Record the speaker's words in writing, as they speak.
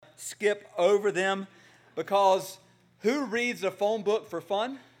skip over them because who reads a phone book for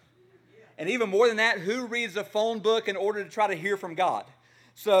fun? And even more than that, who reads a phone book in order to try to hear from God?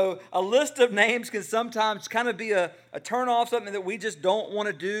 So a list of names can sometimes kind of be a turn off, something that we just don't want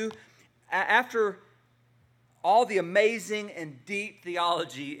to do. After all the amazing and deep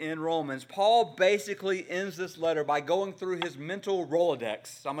theology in Romans, Paul basically ends this letter by going through his mental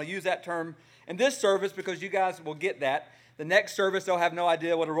Rolodex. So I'm going to use that term in this service because you guys will get that. The next service, they'll have no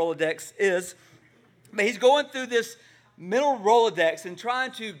idea what a Rolodex is. But he's going through this mental Rolodex and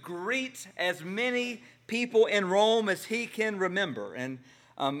trying to greet as many people in Rome as he can remember. And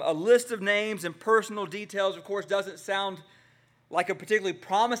a list of names and personal details, of course, doesn't sound like a particularly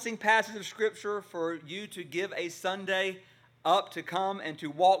promising passage of Scripture for you to give a Sunday up to come and to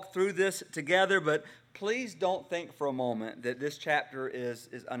walk through this together. But please don't think for a moment that this chapter is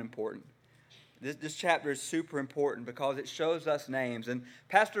unimportant. This chapter is super important because it shows us names. And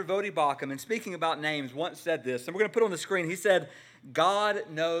Pastor Vodi Bakum, in speaking about names, once said this, and we're going to put it on the screen. He said, God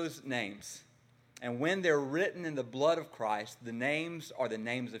knows names. And when they're written in the blood of Christ, the names are the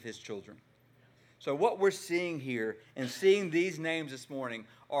names of his children. So what we're seeing here and seeing these names this morning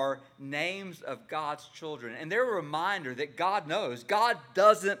are names of God's children. And they're a reminder that God knows. God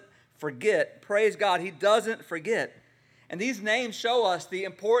doesn't forget. Praise God, he doesn't forget. And these names show us the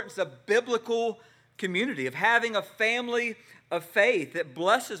importance of biblical community, of having a family of faith that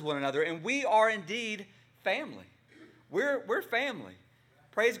blesses one another. And we are indeed family. We're family.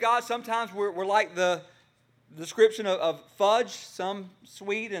 Praise God, sometimes we're like the description of fudge, some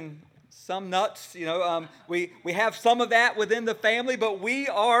sweet and some nuts. We have some of that within the family, but we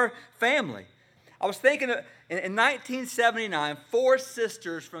are family. I was thinking in 1979, 4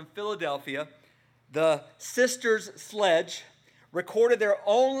 sisters from Philadelphia, the Sisters Sledge, recorded their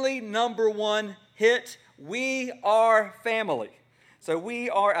only #1 hit, We Are Family. So we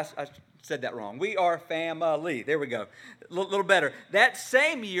are, I said that wrong, we are family. There we go, a little better. That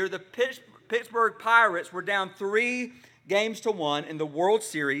same year, the Pittsburgh Pirates were down 3-1 in the World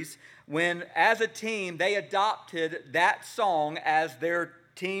Series when, as a team, they adopted that song as their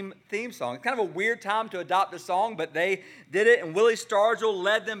team theme song. It's kind of a weird time to adopt a song, but they did it, and Willie Stargell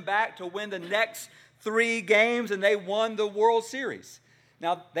led them back to win the next 3 games, and they won the World Series.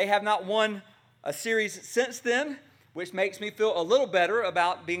 Now, they have not won a series since then, which makes me feel a little better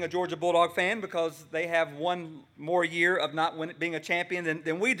about being a Georgia Bulldog fan because they have one more year of not being a champion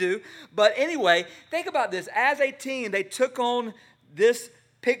than we do. But anyway, think about this. As a team, they took on this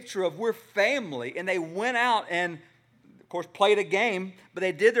picture of we're family, and they went out and, of course, played a game, but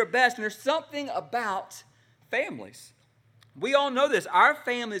they did their best. And there's something about families. We all know this. Our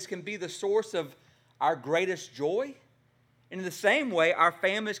families can be the source of our greatest joy. And in the same way, our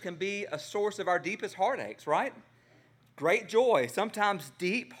families can be a source of our deepest heartaches, right? Great joy, sometimes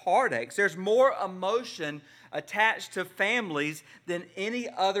deep heartaches. There's more emotion attached to families than any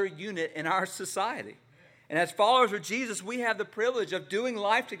other unit in our society. And as followers of Jesus, we have the privilege of doing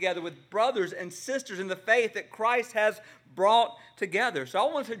life together with brothers and sisters in the faith that Christ has brought together. So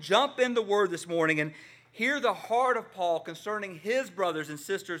I want to jump in the Word this morning and hear the heart of Paul concerning his brothers and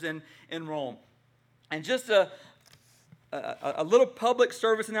sisters in Rome. And just a little public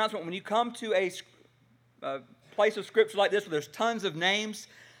service announcement. When you come to a place of Scripture like this where there's tons of names,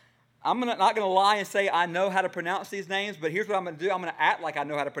 I'm not going to lie and say I know how to pronounce these names, but here's what I'm going to do. I'm going to act like I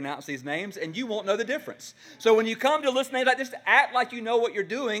know how to pronounce these names, and you won't know the difference. So when you come to listen to names like this, act like you know what you're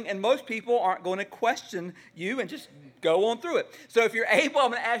doing, and most people aren't going to question you and just go on through it. So if you're able,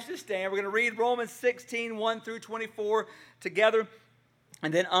 I'm going to ask you to stand. We're going to read Romans 16, 1 through 24 together,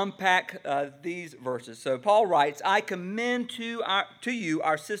 and then unpack these verses. So Paul writes, I commend to you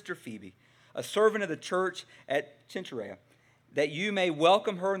our sister Phoebe, a servant of the church at Cenchreae, that you may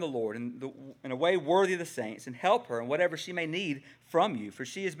welcome her in the Lord in a way worthy of the saints, and help her in whatever she may need from you, for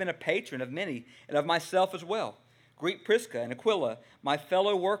she has been a patron of many and of myself as well. Greet Prisca and Aquila, my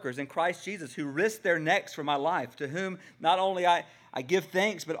fellow workers in Christ Jesus, who risked their necks for my life, to whom not only I give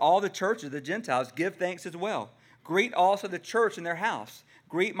thanks, but all the churches of the Gentiles give thanks as well. Greet also the church in their house.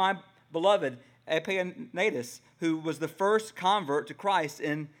 Greet my beloved Epaenetus, who was the first convert to Christ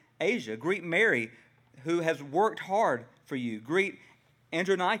in Asia. Greet Mary, who has worked hard for you. Greet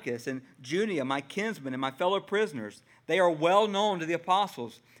Andronicus and Junia, my kinsmen and my fellow prisoners. They are well known to the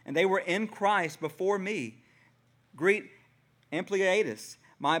apostles, and they were in Christ before me. Greet Ampliatus,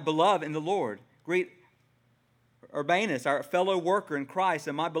 my beloved in the Lord. Greet Urbanus, our fellow worker in Christ,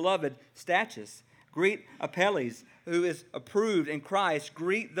 and my beloved Stachys. Greet Apelles, who is approved in Christ.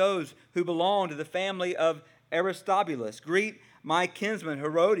 Greet those who belong to the family of Aristobulus. Greet my kinsman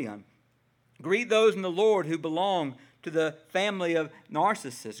Herodion. Greet those in the Lord who belong to the family of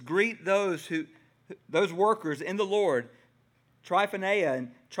Narcissus. Greet those workers in the Lord, Tryphonea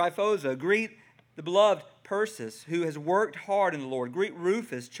and Tryphosa. Greet the beloved Persis, who has worked hard in the Lord. Greet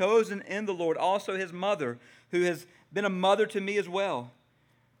Rufus, chosen in the Lord, also his mother, who has been a mother to me as well.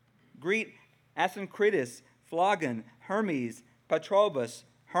 Greet Asyncritus, Phlegon, Hermes, Patrobas,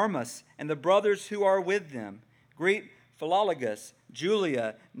 Hermas, and the brothers who are with them. Greet Philologus,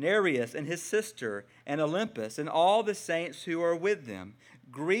 Julia, Nereus, and his sister, and Olympus, and all the saints who are with them.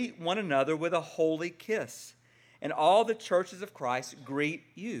 Greet one another with a holy kiss. And all the churches of Christ greet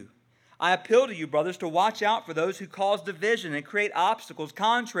you. I appeal to you, brothers, to watch out for those who cause division and create obstacles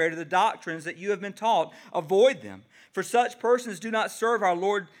contrary to the doctrines that you have been taught. Avoid them. For such persons do not serve our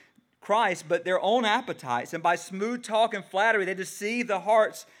Lord Christ, but their own appetites. And by smooth talk and flattery, they deceive the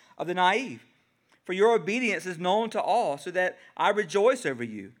hearts of the naive. For your obedience is known to all, so that I rejoice over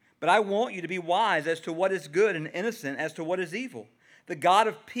you. But I want you to be wise as to what is good and innocent as to what is evil. The God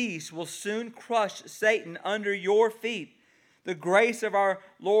of peace will soon crush Satan under your feet. The grace of our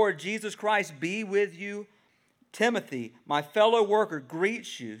Lord Jesus Christ be with you. Timothy, my fellow worker,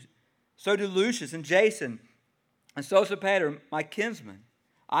 greets you. So do Lucius and Jason and Sosipater, my kinsman.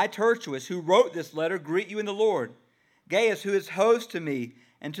 I, Tertius, who wrote this letter, greet you in the Lord. Gaius, who is host to me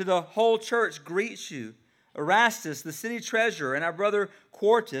and to the whole church, greets you. Erastus, the city treasurer, and our brother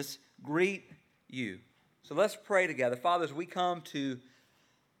Quartus greet you. So let's pray together. Father, as we come to,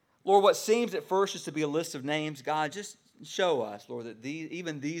 Lord, what seems at first just to be a list of names, God, just show us, Lord, that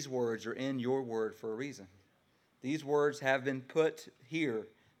even these words are in your word for a reason. These words have been put here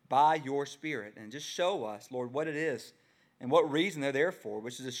by your Spirit. And just show us, Lord, what it is and what reason they're there for,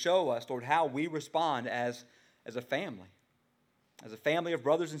 which is to show us, Lord, how we respond as a family of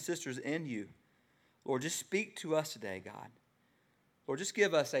brothers and sisters in you. Lord, just speak to us today, God. Lord, just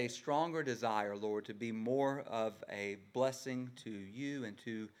give us a stronger desire, Lord, to be more of a blessing to you and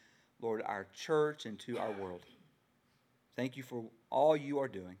to, Lord, our church and to our world. Thank you for all you are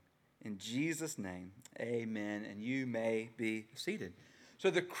doing. In Jesus' name, amen. And you may be seated.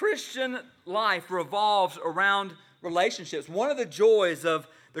 So the Christian life revolves around relationships. One of the joys of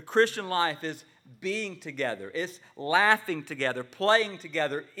the Christian life is being together. It's laughing together, playing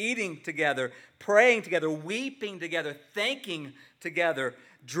together, eating together, praying together, weeping together, thinking together,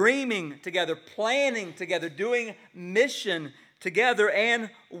 dreaming together, planning together, doing mission together, and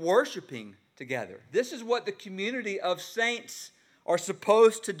worshiping together. This is what the community of saints are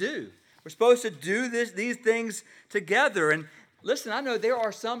supposed to do. We're supposed to do these things together. And listen, I know there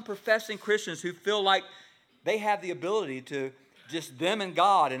are some professing Christians who feel like they have the ability to just them and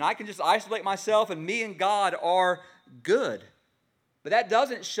God, and I can just isolate myself and me and God are good. But that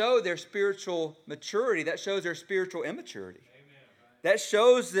doesn't show their spiritual maturity. That shows their spiritual immaturity. Amen. That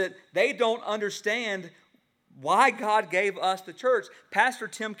shows that they don't understand why God gave us the church. Pastor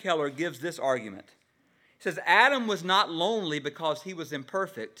Tim Keller gives this argument. He says, Adam was not lonely because he was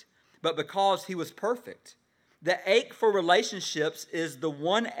imperfect, but because he was perfect. The ache for relationships is the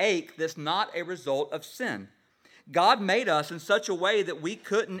one ache that's not a result of sin. God made us in such a way that we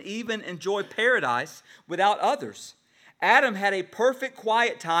couldn't even enjoy paradise without others. Adam had a perfect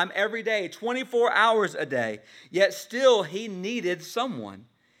quiet time every day, 24 hours a day, yet still he needed someone.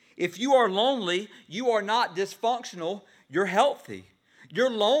 If you are lonely, you are not dysfunctional, you're healthy.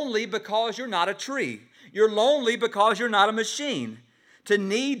 You're lonely because you're not a tree. You're lonely because you're not a machine. To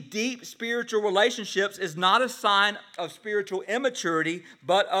need deep spiritual relationships is not a sign of spiritual immaturity,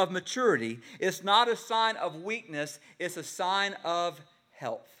 but of maturity. It's not a sign of weakness, it's a sign of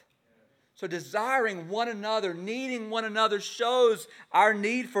health. So desiring one another, needing one another shows our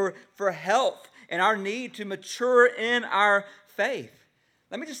need for health and our need to mature in our faith.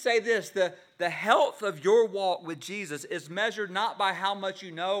 Let me just say this, the health of your walk with Jesus is measured not by how much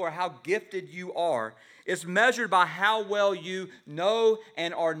you know or how gifted you are. It's measured by how well you know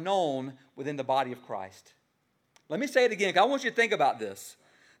and are known within the body of Christ. Let me say it again, because I want you to think about this.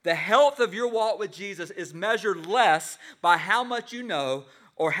 The health of your walk with Jesus is measured less by how much you know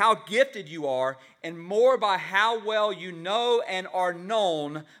or how gifted you are, and more by how well you know and are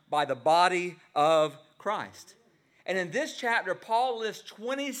known by the body of Christ. And in this chapter, Paul lists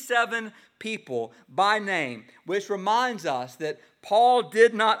 27 people by name, which reminds us that Paul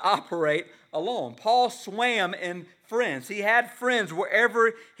did not operate alone. Paul swam in friends. He had friends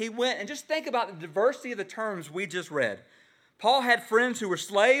wherever he went. And just think about the diversity of the terms we just read. Paul had friends who were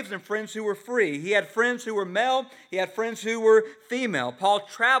slaves and friends who were free. He had friends who were male. He had friends who were female. Paul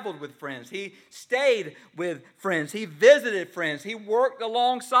traveled with friends. He stayed with friends. He visited friends. He worked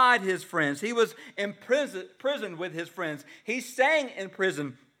alongside his friends. He was in prison with his friends. He sang in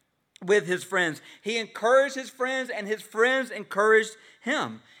prison with his friends. He encouraged his friends, and his friends encouraged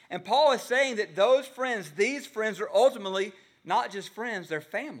him. And Paul is saying that those friends, these friends, are ultimately not just friends, they're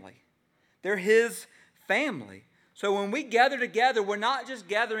family. They're his family. So when we gather together, we're not just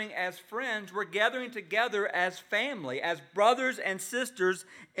gathering as friends, we're gathering together as family, as brothers and sisters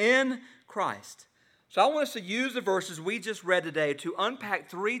in Christ. So I want us to use the verses we just read today to unpack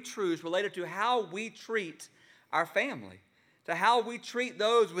three truths related to how we treat our family, to how we treat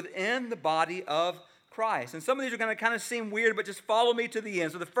those within the body of Christ. And some of these are going to kind of seem weird, but just follow me to the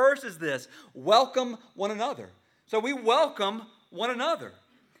end. So the first is this: welcome one another. So we welcome one another.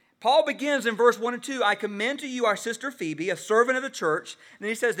 Paul begins in verse 1 and 2, I commend to you our sister Phoebe, a servant of the church. And then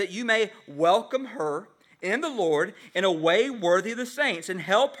he says that you may welcome her in the Lord in a way worthy of the saints and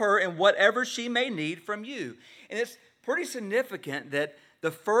help her in whatever she may need from you. And it's pretty significant that the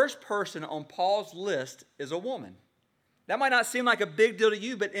first person on Paul's list is a woman. That might not seem like a big deal to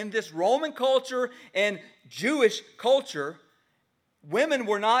you, but in this Roman culture and Jewish culture, women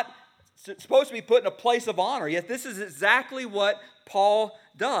were not supposed to be put in a place of honor. Yet this is exactly what Paul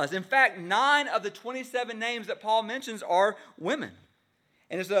does. In fact, 9 of the 27 names that Paul mentions are women.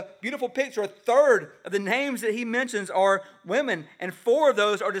 And it's a beautiful picture. A third of the names that he mentions are women, and 4 of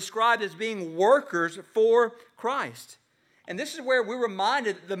those are described as being workers for Christ. And this is where we're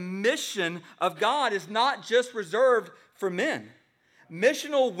reminded that the mission of God is not just reserved for men.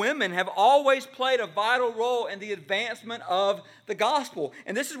 Missional women have always played a vital role in the advancement of the gospel.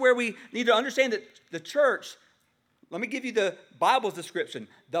 And this is where we need to understand that the church, let me give you the Bible's description,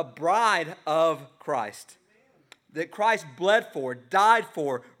 the bride of Christ, that Christ bled for, died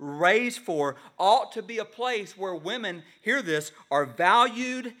for, raised for, ought to be a place where women, hear this, are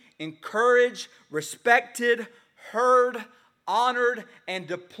valued, encouraged, respected, heard, honored, and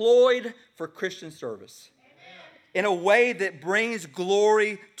deployed for Christian service in a way that brings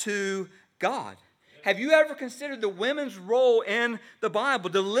glory to God. Have you ever considered the women's role in the Bible?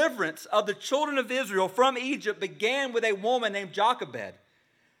 Deliverance of the children of Israel from Egypt began with a woman named Jochebed,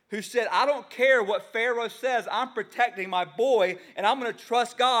 who said, I don't care what Pharaoh says, I'm protecting my boy, and I'm going to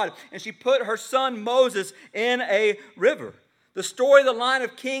trust God. And she put her son Moses in a river. The story of the line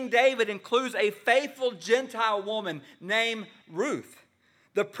of King David includes a faithful Gentile woman named Ruth.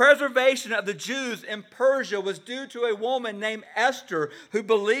 The preservation of the Jews in Persia was due to a woman named Esther who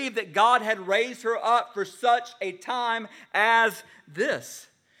believed that God had raised her up for such a time as this.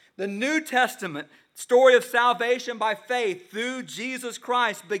 The New Testament story of salvation by faith through Jesus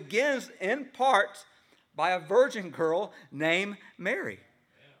Christ begins in part by a virgin girl named Mary.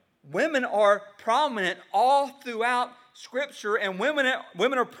 Women are prominent all throughout Scripture, and women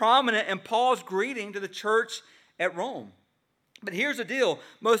are prominent in Paul's greeting to the church at Rome. But here's the deal.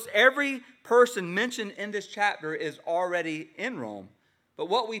 Most every person mentioned in this chapter is already in Rome. But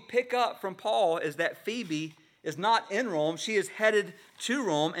what we pick up from Paul is that Phoebe is not in Rome. She is headed to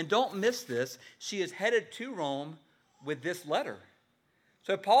Rome. And don't miss this. She is headed to Rome with this letter.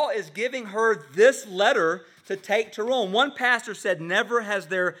 So Paul is giving her this letter to take to Rome. One pastor said, never has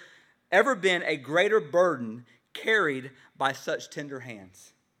there ever been a greater burden carried by such tender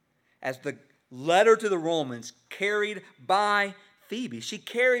hands as the letter to the Romans carried by Phoebe. She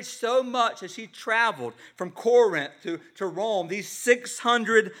carried so much as she traveled from Corinth to Rome, these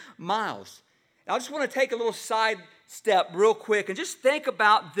 600 miles. Now, I just want to take a little side step real quick and just think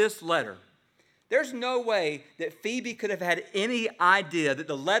about this letter. There's no way that Phoebe could have had any idea that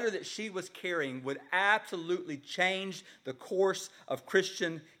the letter that she was carrying would absolutely change the course of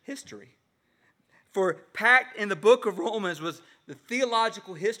Christian history. For packed in the book of Romans was the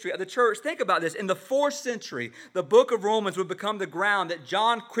theological history of the church. Think about this. In the 4th century, the book of Romans would become the ground that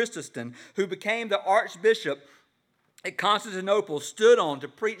John Chrysostom, who became the archbishop at Constantinople, stood on to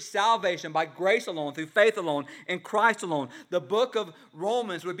preach salvation by grace alone, through faith alone, in Christ alone. The book of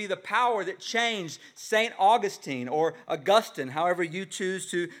Romans would be the power that changed St. Augustine or Augustine, however you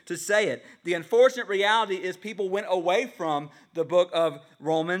choose to say it. The unfortunate reality is people went away from the book of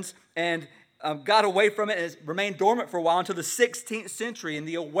Romans and got away from it and has remained dormant for a while until the 16th century, and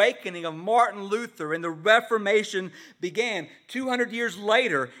the awakening of Martin Luther and the Reformation began. 200 years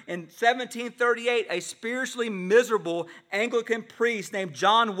later, in 1738, a spiritually miserable Anglican priest named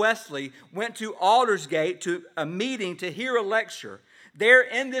John Wesley went to Aldersgate to a meeting to hear a lecture. There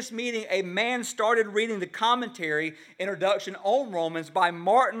in this meeting, a man started reading the commentary introduction on Romans by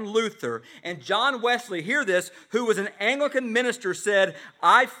Martin Luther. And John Wesley, hear this, who was an Anglican minister, said,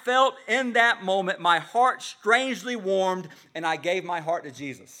 I felt in that moment my heart strangely warmed, and I gave my heart to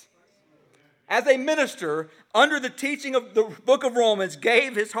Jesus. As a minister, under the teaching of the book of Romans,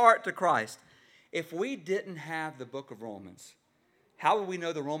 gave his heart to Christ. If we didn't have the book of Romans, how would we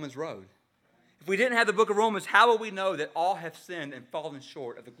know the Romans road? If we didn't have the book of Romans, how would we know that all have sinned and fallen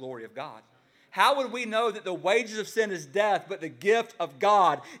short of the glory of God? How would we know that the wages of sin is death, but the gift of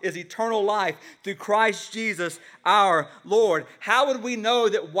God is eternal life through Christ Jesus our Lord? How would we know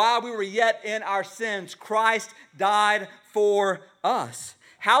that while we were yet in our sins, Christ died for us?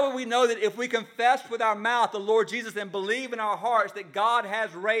 How would we know that if we confess with our mouth the Lord Jesus and believe in our hearts that God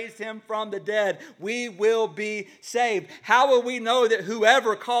has raised him from the dead, we will be saved? How will we know that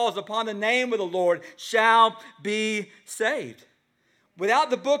whoever calls upon the name of the Lord shall be saved? Without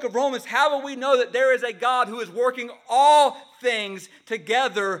the book of Romans, how will we know that there is a God who is working all things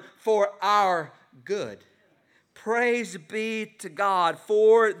together for our good? Praise be to God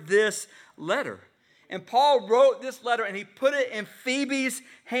for this letter. And Paul wrote this letter and he put it in Phoebe's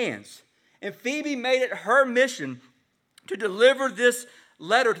hands. And Phoebe made it her mission to deliver this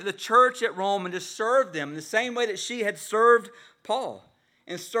letter to the church at Rome and to serve them the same way that she had served Paul.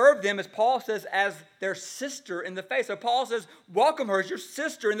 And serve them, as Paul says, as their sister in the faith. So Paul says, welcome her as your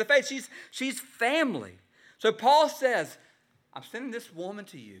sister in the faith. She's family. So Paul says, I'm sending this woman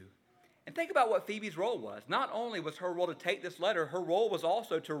to you. And think about what Phoebe's role was. Not only was her role to take this letter, her role was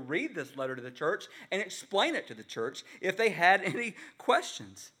also to read this letter to the church and explain it to the church if they had any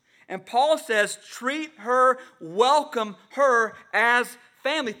questions. And Paul says, treat her, welcome her as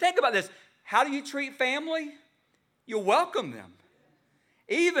family. Think about this. How do you treat family? You welcome them.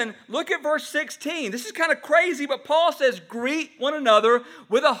 Even, look at verse 16. This is kind of crazy, but Paul says, greet one another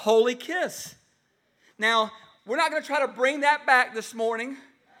with a holy kiss. Now, we're not going to try to bring that back this morning,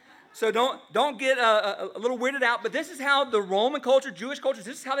 so don't get a little weirded out, but this is how the Roman culture, Jewish culture,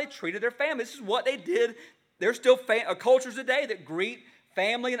 this is how they treated their family. This is what they did. There's still cultures today that greet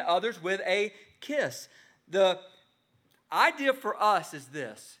family and others with a kiss. The idea for us is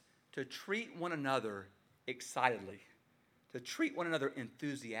this, to treat one another excitedly. To treat one another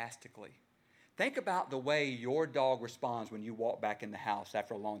enthusiastically. Think about the way your dog responds when you walk back in the house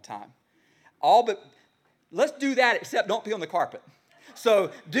after a long time. Let's do that, except don't pee on the carpet.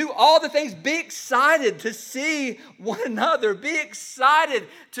 So do all the things. Be excited to see one another. Be excited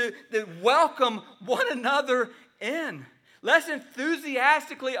to welcome one another in. Let's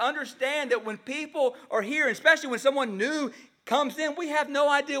enthusiastically understand that when people are here, especially when someone new comes in, we have no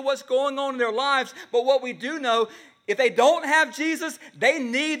idea what's going on in their lives, but what we do know, if they don't have Jesus, they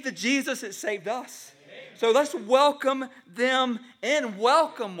need the Jesus that saved us. So let's welcome them in.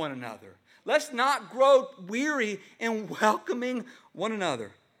 Welcome one another. Let's not grow weary in welcoming one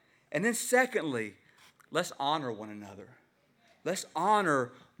another. And then secondly, let's honor one another. Let's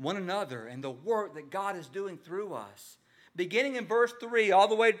honor one another and the work that God is doing through us. Beginning in verse 3 all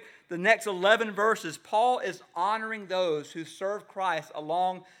the way to the next 11 verses, Paul is honoring those who serve Christ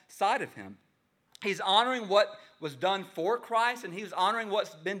alongside of him. He's honoring what was done for Christ, and he's honoring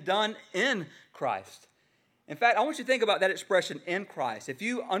what's been done in Christ. In fact, I want you to think about that expression, in Christ. If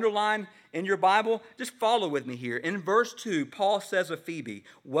you underline in your Bible, just follow with me here. In verse 2, Paul says of Phoebe,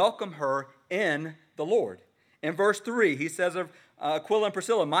 welcome her in the Lord. In verse 3, he says of Aquila and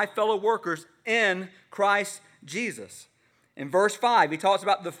Priscilla, my fellow workers in Christ Jesus. In verse 5, he talks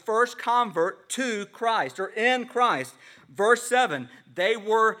about the first convert to Christ, or in Christ. Verse 7, they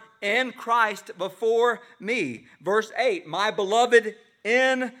were in Christ before me. Verse 8, my beloved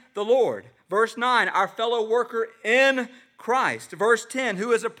in the Lord. Verse 9, our fellow worker in Christ. Verse 10,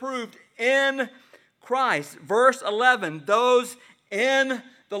 who is approved in Christ. Verse 11, those in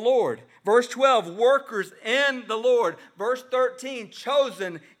the Lord. Verse 12, workers in the Lord. Verse 13,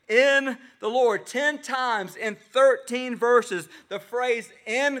 chosen in the Lord. 10 times in 13 verses, the phrase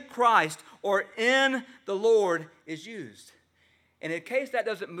in Christ or in the Lord is used. And in case that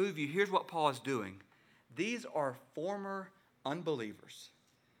doesn't move you, here's what Paul is doing. These are former unbelievers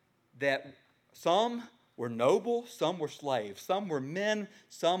that some were noble, some were slaves, some were men,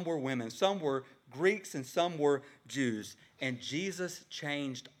 some were women, some were Greeks, and some were Jews. And Jesus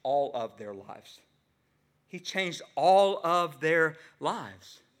changed all of their lives. He changed all of their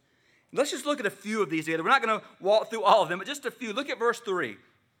lives. Let's just look at a few of these together. We're not going to walk through all of them, but just a few. Look at verse 3.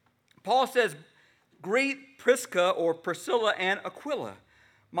 Paul says, greet Prisca or Priscilla and Aquila,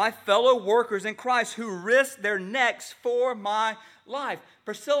 my fellow workers in Christ who risked their necks for my life.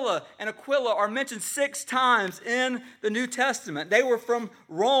 Priscilla and Aquila are mentioned 6 times in the New Testament. They were from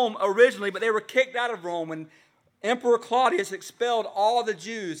Rome originally, but they were kicked out of Rome when Emperor Claudius expelled all the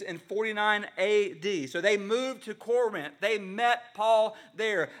Jews in 49 AD. So they moved to Corinth. They met Paul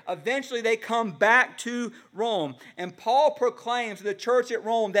there. Eventually they come back to Rome. And Paul proclaims to the church at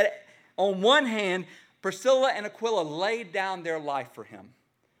Rome that on one hand, Priscilla and Aquila laid down their life for him.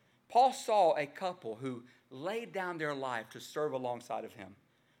 Paul saw a couple who laid down their life to serve alongside of him,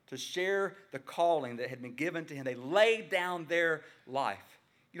 to share the calling that had been given to him. They laid down their life.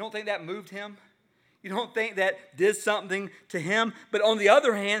 You don't think that moved him? You don't think that did something to him? But on the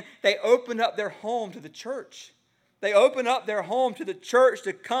other hand, they opened up their home to the church. They opened up their home to the church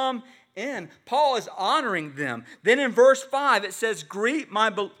to come in. Paul is honoring them. Then in verse 5, it says, greet my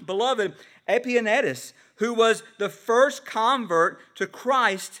beloved Epaphroditus, who was the first convert to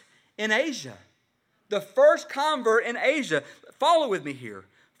Christ in Asia. The first convert in Asia. Follow with me here.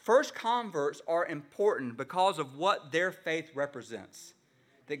 First converts are important because of what their faith represents.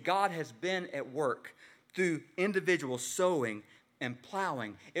 That God has been at work through individuals sowing and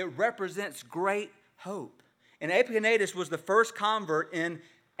plowing. It represents great hope. And Epaphroditus was the first convert in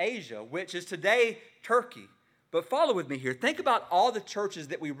Asia, which is today Turkey. But follow with me here. Think about all the churches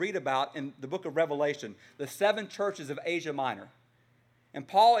that we read about in the book of Revelation, the 7 churches of Asia Minor. And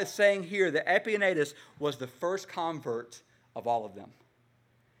Paul is saying here that Epaphroditus was the first convert of all of them.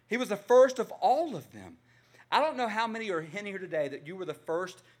 He was the first of all of them. I don't know how many are in here today that you were the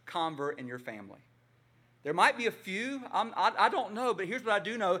first convert in your family. There might be a few. I don't know, but here's what I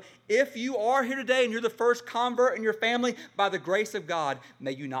do know. If you are here today and you're the first convert in your family, by the grace of God,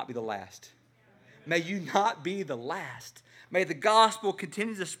 may you not be the last. May you not be the last. May the gospel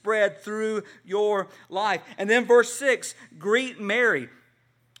continue to spread through your life. And then verse 6, greet Mary,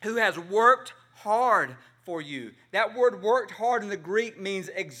 who has worked hard for you. That word worked hard in the Greek means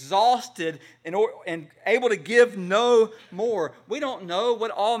exhausted and able to give no more. We don't know what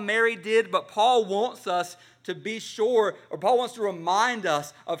all Mary did, but Paul wants us to be sure, or Paul wants to remind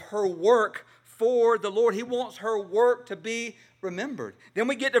us of her work for the Lord. He wants her work to be remembered. Then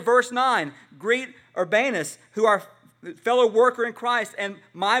we get to verse 9. Greet Urbanus, who are fellow worker in Christ, and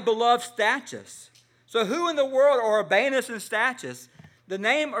my beloved Stachys. So who in the world are Urbanus and Stachys? The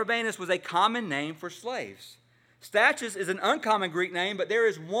name Urbanus was a common name for slaves. Stachys is an uncommon Greek name, but there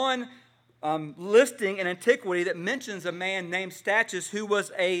is one listing in antiquity that mentions a man named Stachys who was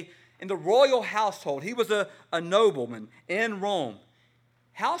in the royal household. He was a nobleman in Rome.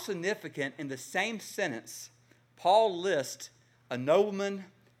 How significant in the same sentence Paul lists a nobleman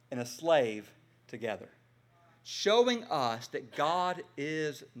and a slave together, showing us that God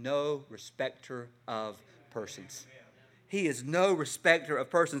is no respecter of persons. He is no respecter of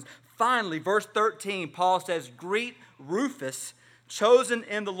persons. Finally, verse 13, Paul says, greet Rufus, chosen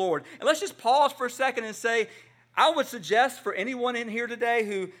in the Lord. And let's just pause for a second and say, I would suggest for anyone in here today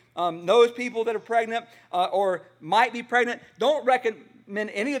who knows people that are pregnant or might be pregnant, don't recommend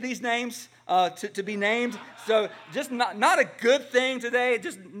any of these names to be named. So just not a good thing today.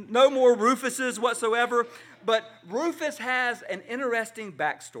 Just no more Rufuses whatsoever. But Rufus has an interesting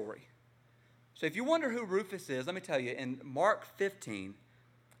backstory. So if you wonder who Rufus is, let me tell you, in Mark 15,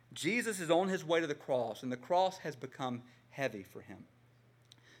 Jesus is on his way to the cross, and the cross has become heavy for him.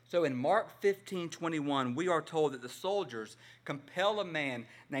 So in Mark 15:21, we are told that the soldiers compel a man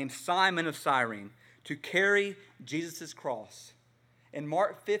named Simon of Cyrene to carry Jesus' cross. In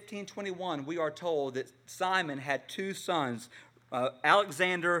Mark 15:21, we are told that Simon had 2 sons,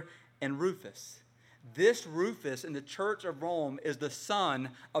 Alexander and Rufus. This Rufus in the church of Rome is the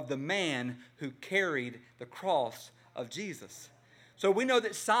son of the man who carried the cross of Jesus. So we know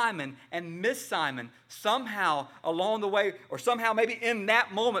that Simon and Miss Simon somehow along the way, or somehow maybe in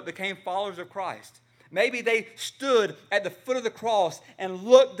that moment, became followers of Christ. Maybe they stood at the foot of the cross and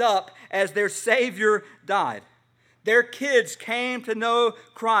looked up as their Savior died. Their kids came to know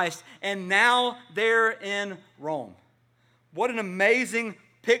Christ, and now they're in Rome. What an amazing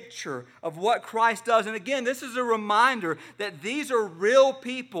picture of what Christ does. And again, this is a reminder that these are real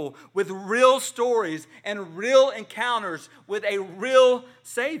people with real stories and real encounters with a real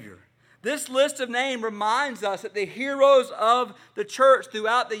Savior. This list of names reminds us that the heroes of the church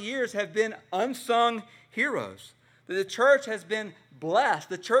throughout the years have been unsung heroes. That the church has been blessed.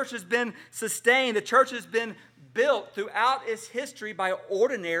 The church has been sustained. The church has been built throughout its history by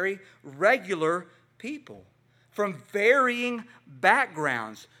ordinary, regular people from varying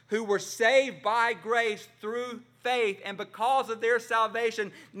backgrounds who were saved by grace through faith, and because of their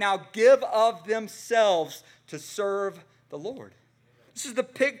salvation now give of themselves to serve the Lord. This is the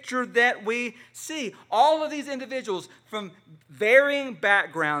picture that we see. All of these individuals from varying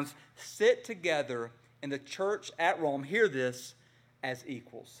backgrounds sit together in the church at Rome, hear this, as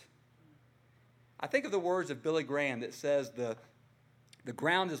equals. I think of the words of Billy Graham that says the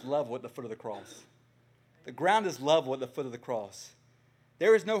ground is level at the foot of the cross. The ground is level at the foot of the cross.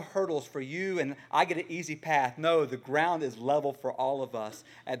 There is no hurdles for you and I get an easy path. No, the ground is level for all of us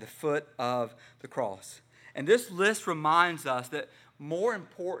at the foot of the cross. And this list reminds us that more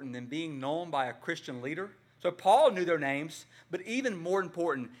important than being known by a Christian leader, So Paul knew their names, but even more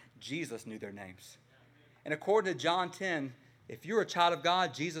important, Jesus knew their names. And according to John 10, if you're a child of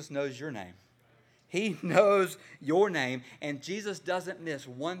God, Jesus knows your name. He knows your name, and Jesus doesn't miss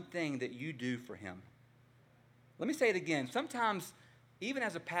one thing that you do for him. Let me say it again. Sometimes, even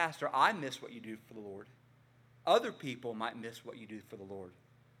as a pastor, I miss what you do for the Lord. Other people might miss what you do for the Lord.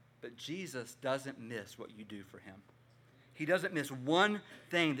 But Jesus doesn't miss what you do for him. He doesn't miss one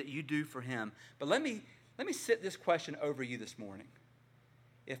thing that you do for him. But let me sit this question over you this morning.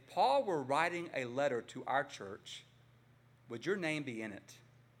 If Paul were writing a letter to our church, would your name be in it?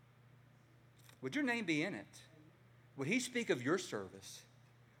 Would your name be in it? Would he speak of your service?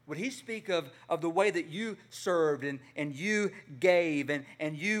 Would he speak of the way that you served and you gave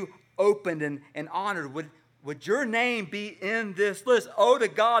and you opened and honored? Would your name be in this list? Oh, to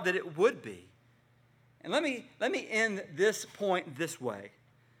God that it would be. And let me end this point this way.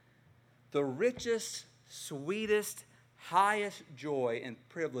 The richest, sweetest, highest joy and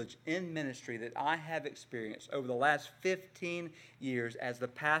privilege in ministry that I have experienced over the last 15 years as the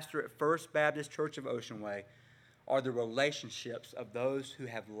pastor at First Baptist Church of Ocean Way are the relationships of those who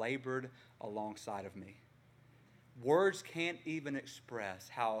have labored alongside of me. Words can't even express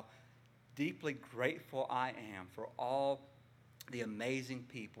how deeply grateful I am for all the amazing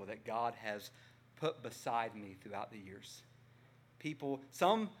people that God has put beside me throughout the years. People,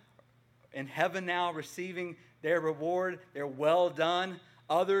 some in heaven now receiving their reward, their well done.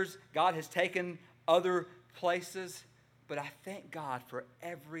 Others, God has taken other places. But I thank God for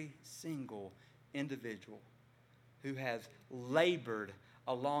every single individual who has labored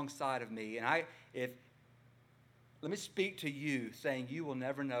alongside of me. And let me speak to you saying you will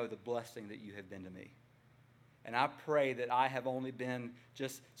never know the blessing that you have been to me. And I pray that I have only been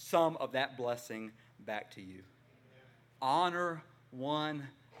just some of that blessing back to you. Honor one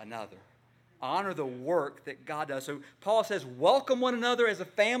another. Honor the work that God does. So Paul says, welcome one another as a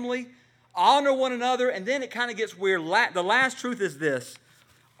family. Honor one another. And then it kind of gets weird. The last truth is this.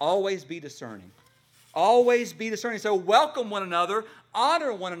 Always be discerning. Always be discerning. So welcome one another.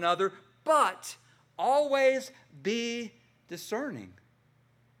 Honor one another. But always be discerning.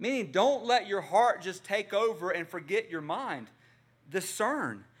 Meaning, don't let your heart just take over and forget your mind.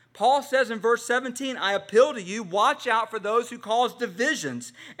 Discern. Paul says in verse 17, I appeal to you, watch out for those who cause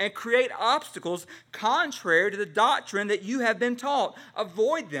divisions and create obstacles contrary to the doctrine that you have been taught.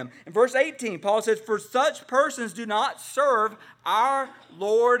 Avoid them. In verse 18, Paul says, for such persons do not serve our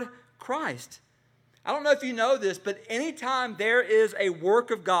Lord Christ. I don't know if you know this, but anytime there is a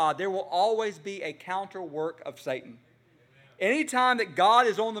work of God, there will always be a counter work of Satan. Anytime that God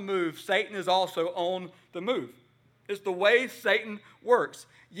is on the move, Satan is also on the move. It's the way Satan works.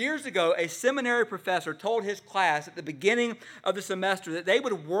 Years ago, a seminary professor told his class at the beginning of the semester that they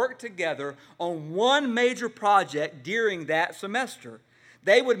would work together on one major project during that semester.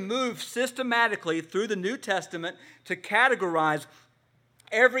 They would move systematically through the New Testament to categorize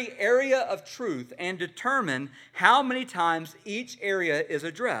every area of truth and determine how many times each area is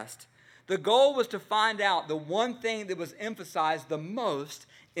addressed. The goal was to find out the one thing that was emphasized the most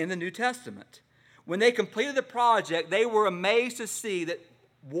in the New Testament. When they completed the project, they were amazed to see that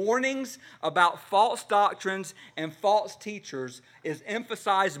warnings about false doctrines and false teachers is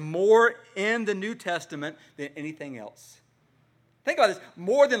emphasized more in the New Testament than anything else. Think about this.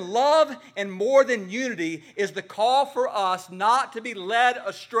 More than love and more than unity is the call for us not to be led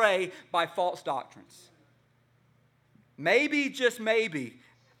astray by false doctrines. Maybe, just maybe,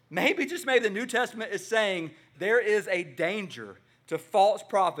 the New Testament is saying there is a danger to false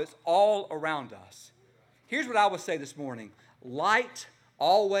prophets all around us. Here's what I would say this morning. Light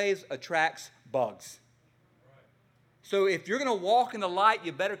always attracts bugs. So if you're going to walk in the light,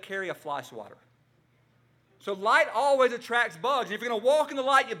 you better carry a fly swatter. So light always attracts bugs. And if you're going to walk in the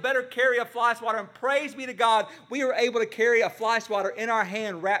light, you better carry a fly swatter. And praise be to God, we are able to carry a fly swatter in our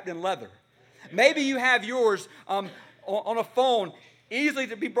hand wrapped in leather. Maybe you have yours on a phone, easily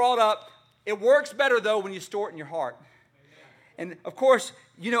to be brought up. It works better, though, when you store it in your heart. And, of course,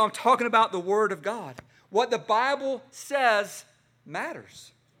 I'm talking about the Word of God. What the Bible says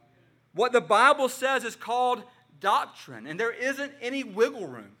matters. What the Bible says is called doctrine, and there isn't any wiggle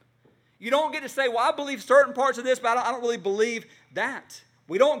room. You don't get to say, well, I believe certain parts of this, but I don't really believe that.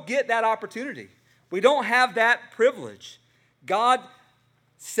 We don't get that opportunity. We don't have that privilege. God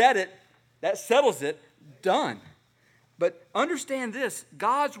said it, that settles it, done. But understand this,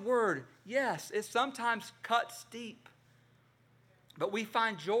 God's word, yes, it sometimes cuts deep, but we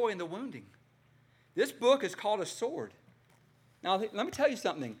find joy in the wounding. This book is called a sword. Now, let me tell you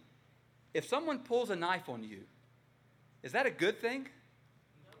something. If someone pulls a knife on you, is that a good thing?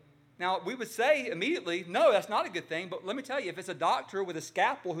 Now, we would say immediately, no, that's not a good thing. But let me tell you, if it's a doctor with a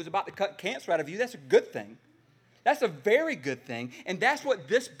scalpel who's about to cut cancer out of you, that's a good thing. That's a very good thing. And that's what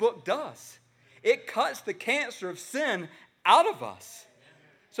this book does. It cuts the cancer of sin out of us.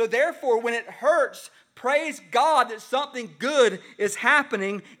 So therefore, when it hurts, praise God that something good is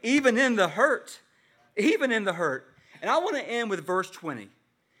happening even in the hurt. Even in the hurt. And I want to end with verse 20.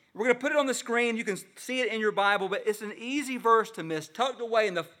 We're going to put it on the screen. You can see it in your Bible, but it's an easy verse to miss, tucked away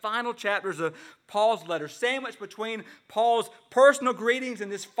in the final chapters of Paul's letter, sandwiched between Paul's personal greetings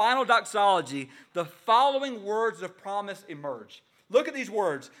and this final doxology. The following words of promise emerge. Look at these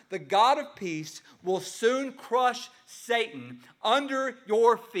words. The God of peace will soon crush Satan under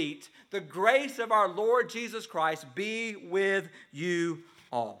your feet. The grace of our Lord Jesus Christ be with you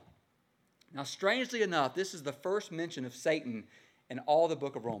all. Now, strangely enough, this is the first mention of Satan in all the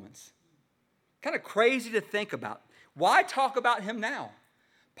book of Romans. Kind of crazy to think about. Why talk about him now?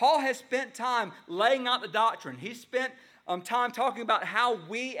 Paul has spent time laying out the doctrine. He spent time talking about how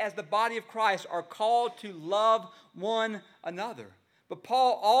we as the body of Christ are called to love one another. But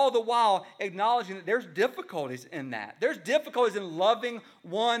Paul, all the while, acknowledging that there's difficulties in that. There's difficulties in loving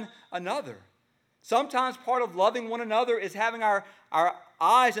one another. Sometimes part of loving one another is having our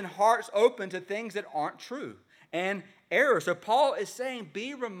eyes and hearts open to things that aren't true and error. So Paul is saying,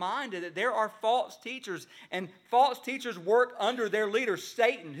 be reminded that there are false teachers, and false teachers work under their leader,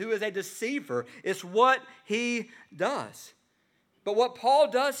 Satan, who is a deceiver. It's what he does. But what Paul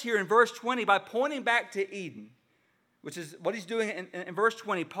does here in verse 20, by pointing back to Eden, which is what he's doing in verse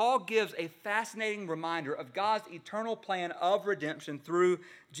 20, Paul gives a fascinating reminder of God's eternal plan of redemption through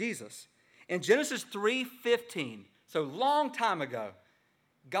Jesus. In Genesis 3:15, so long time ago,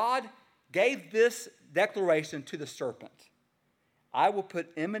 God gave this declaration to the serpent. I will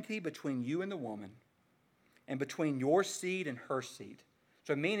put enmity between you and the woman, and between your seed and her seed.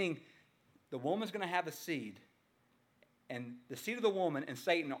 So meaning the woman's going to have a seed, and the seed of the woman and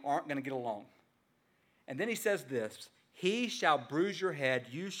Satan aren't going to get along. And then he says this, he shall bruise your head,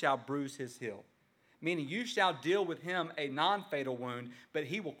 you shall bruise his heel. Meaning you shall deal with him a non-fatal wound, but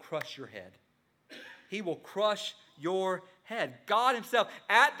he will crush your head. He will crush your head. God himself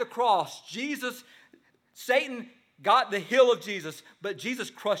at the cross, Satan got the heel of Jesus, but Jesus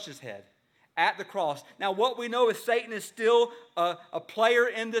crushed his head at the cross. Now what we know is Satan is still a player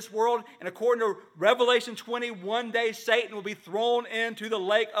in this world, and according to Revelation 20, one day Satan will be thrown into the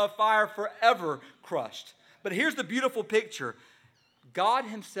lake of fire, forever crushed. But here's the beautiful picture. God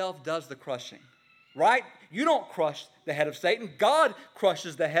himself does the crushing, right? You don't crush the head of Satan. God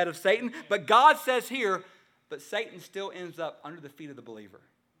crushes the head of Satan. But God says here, but Satan still ends up under the feet of the believer.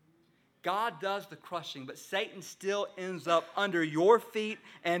 God does the crushing, but Satan still ends up under your feet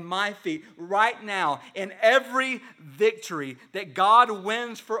and my feet right now. And every victory that God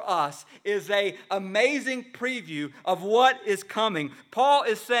wins for us is an amazing preview of what is coming. Paul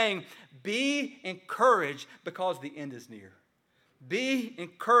is saying, be encouraged because the end is near. Be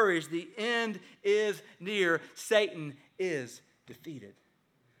encouraged. The end is near. Satan is defeated.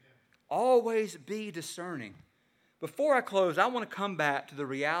 Always be discerning. Before I close, I want to come back to the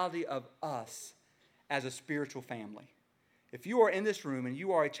reality of us as a spiritual family. If you are in this room and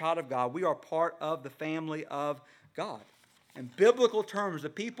you are a child of God, we are part of the family of God. In biblical terms, the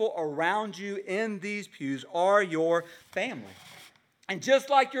people around you in these pews are your family. And just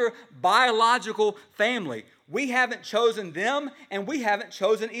like your biological family, we haven't chosen them and we haven't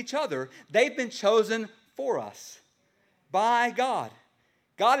chosen each other. They've been chosen for us by God.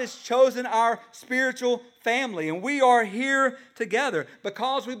 God has chosen our spiritual family, and we are here together.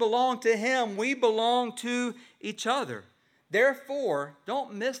 Because we belong to Him, we belong to each other. Therefore,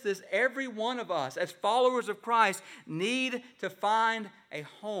 don't miss this. Every one of us, as followers of Christ, need to find a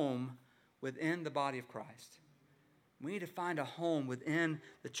home within the body of Christ. We need to find a home within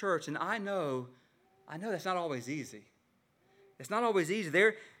the church. And I know that's not always easy. It's not always easy.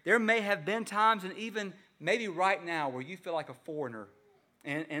 There may have been times, and even maybe right now, where you feel like a foreigner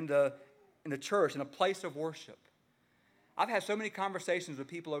in the church, in a place of worship. I've had so many conversations with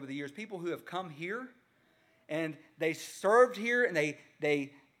people over the years, people who have come here, and they served here, and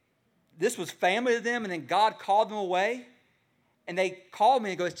this was family to them, and then God called them away, and they called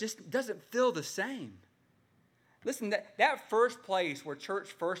me and go, it just doesn't feel the same. Listen, that first place where church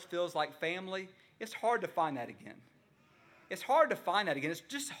first feels like family, it's hard to find that again. It's hard to find that again. It's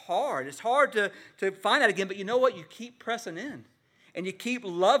just hard. It's hard to find that again, but you know what? You keep pressing in. And you keep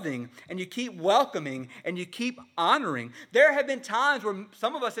loving, and you keep welcoming, and you keep honoring. There have been times where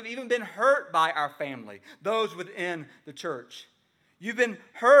some of us have even been hurt by our family, those within the church. You've been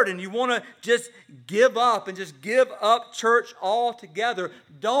hurt and you want to just give up and just give up church altogether.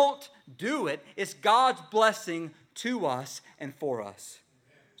 Don't do it. It's God's blessing to us and for us.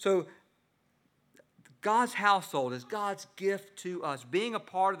 So God's household is God's gift to us. Being a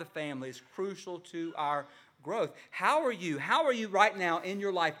part of the family is crucial to our growth. How are you? How are you right now in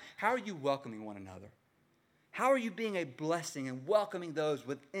your life? How are you welcoming one another? How are you being a blessing and welcoming those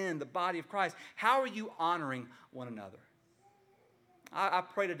within the body of Christ? How are you honoring one another? I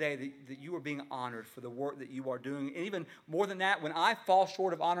pray today that you are being honored for the work that you are doing. And even more than that, when I fall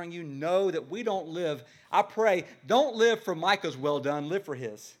short of honoring you, know that we don't live. I pray, don't live for Micah's well done, live for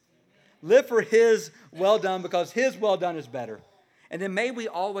his. Live for his well done, because his well done is better. And then may we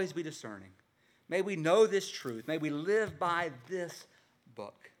always be discerning. May we know this truth. May we live by this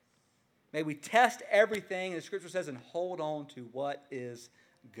book. May we test everything, as Scripture says, and hold on to what is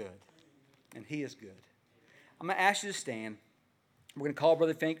good. And he is good. I'm going to ask you to stand. We're going to call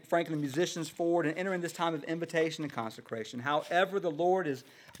Brother Frank and the musicians forward and enter in this time of invitation and consecration, however the Lord is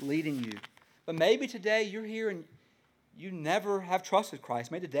leading you. But maybe today you're here and you never have trusted Christ.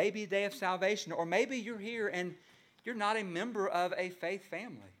 May today be a day of salvation. Or maybe you're here and you're not a member of a faith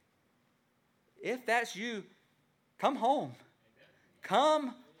family. If that's you, come home.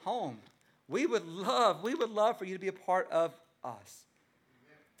 Come home. We would love for you to be a part of us.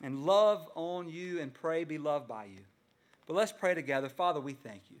 And love on you and pray be loved by you. But let's pray together. Father, we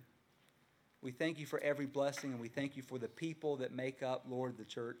thank you. We thank you for every blessing, and we thank you for the people that make up, Lord, the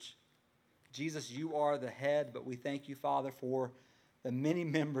church. Jesus, you are the head, but we thank you, Father, for the many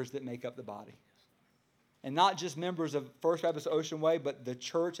members that make up the body. And not just members of First Baptist Ocean Way, but the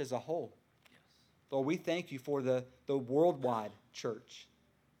church as a whole. Lord, we thank you for the worldwide church.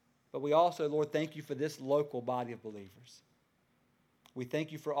 But we also, Lord, thank you for this local body of believers. We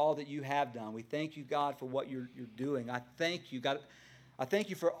thank you for all that you have done. We thank you, God, for what you're doing. I thank you, God. I thank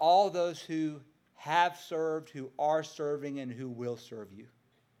you for all those who have served, who are serving, and who will serve you.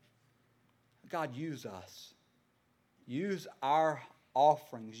 God, use us. Use our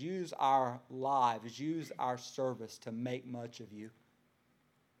offerings. Use our lives. Use our service to make much of you.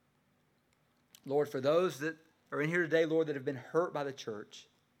 Lord, for those that are in here today, Lord, that have been hurt by the church,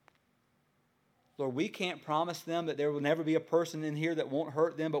 Lord, we can't promise them that there will never be a person in here that won't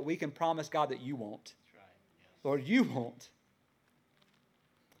hurt them, but we can promise, God, that you won't. That's right. Yes. Lord, you won't.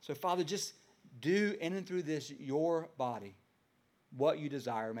 So, Father, just do in and through this, your body, what you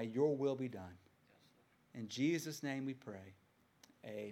desire. May your will be done. In Jesus' name we pray. Amen.